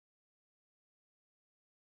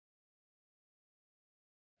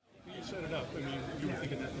set it up? I mean, you were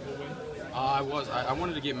thinking that the whole way? I was. I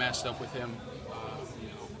wanted to get matched up with him.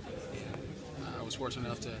 I was fortunate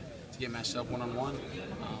enough to get matched up one-on-one.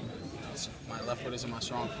 My left foot isn't my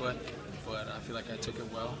strong foot, but I feel like I took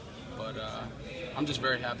it well. But I'm just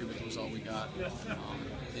very happy with the result we got.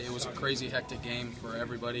 It was a crazy, hectic game for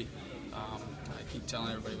everybody. I keep telling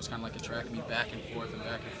everybody it was kind of like a track meet, back and forth and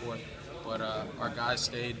back and forth. But our guys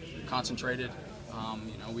stayed concentrated.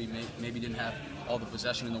 We maybe didn't have all the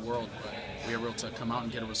possession in the world, but we were able to come out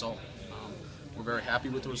and get a result. We're very happy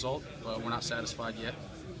with the result, but we're not satisfied yet.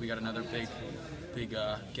 We got another big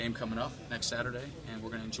game coming up next Saturday, and we're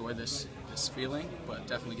going to enjoy this feeling, but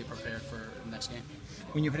definitely get prepared for the next game.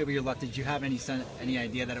 When you hit it with your left, did you have any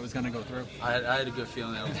idea that it was going to go through? I had a good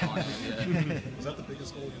feeling that it was going to. Yeah. Is that the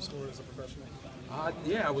biggest goal you scored as a professional?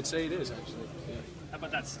 Yeah, I would say it is, actually. Yeah. How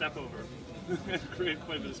about that step over? Create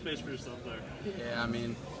quite a bit of space for yourself there. Yeah, I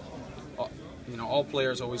mean, all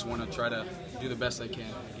players always want to try to do the best they can in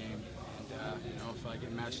the game. And, if I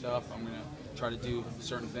get matched up, I'm going to try to do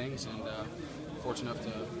certain things. And fortunate enough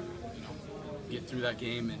to, get through that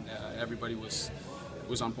game, and everybody was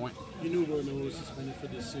on point. You knew Roy Miller was suspended for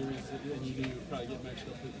this series, and you knew you would probably get matched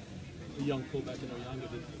up with a young fullback in Oyanga.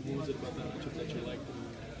 What was it about that matchup that you liked, and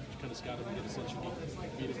you kind of scouted to get a sense you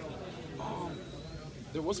could beat him?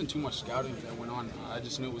 There wasn't too much scouting that went on. I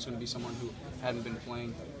just knew it was going to be someone who hadn't been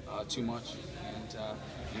playing too much,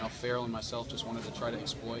 and Farrell and myself just wanted to try to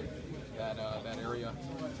exploit that area,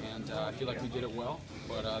 and I feel like we did it well.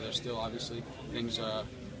 But there's still obviously things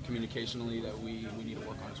communicationally that we need to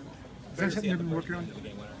work on as well. Is that something you've been working on?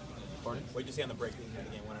 Pardon? What did you say on the break being the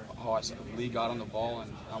game winner? Oh, Lee got on the ball,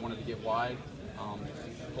 and I wanted to get wide,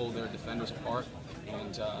 pull their defenders apart,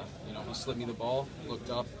 and he slipped me the ball, looked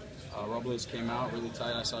up, Robles came out really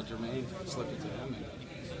tight. I saw Jermaine, slipped it to him, and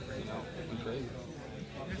it went crazy.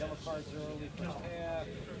 Yellow cards early, first half,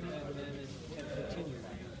 and then it can continue.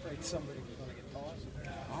 You're afraid somebody's going to get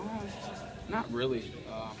tossed? Not really.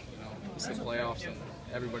 It's the playoffs, and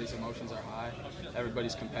everybody's emotions are high.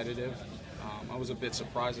 Everybody's competitive. I was a bit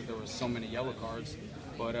surprised that there were so many yellow cards,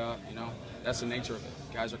 but that's the nature of it.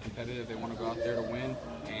 Guys are competitive. They want to go out there to win,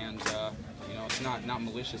 and it's not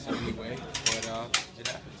malicious in any way, but it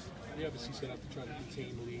happens. You obviously set out to try to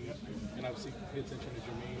contain the lead, and obviously pay attention to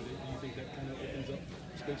Jermaine. Do you think that kind of opens up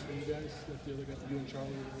space for you guys, like the other guys, you and Charlie,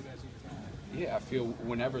 the other guys in the team? Yeah, I feel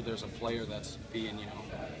whenever there's a player that's being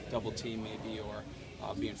double team maybe, or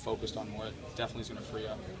being focused on more, it definitely is going to free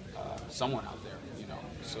up someone out there.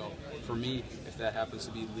 So for me, if that happens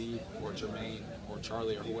to be Lee or Jermaine or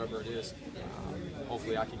Charlie or whoever it is,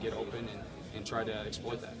 hopefully I can get open and try to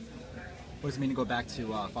exploit that. What does it mean to go back to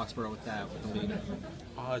Foxborough with the lead?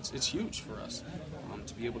 It's huge for us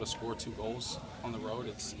to be able to score 2 goals on the road.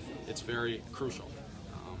 It's very crucial.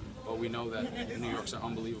 But we know that New York's an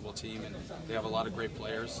unbelievable team, and they have a lot of great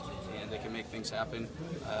players, and they can make things happen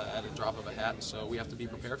at a drop of a hat. So we have to be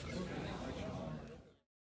prepared for that.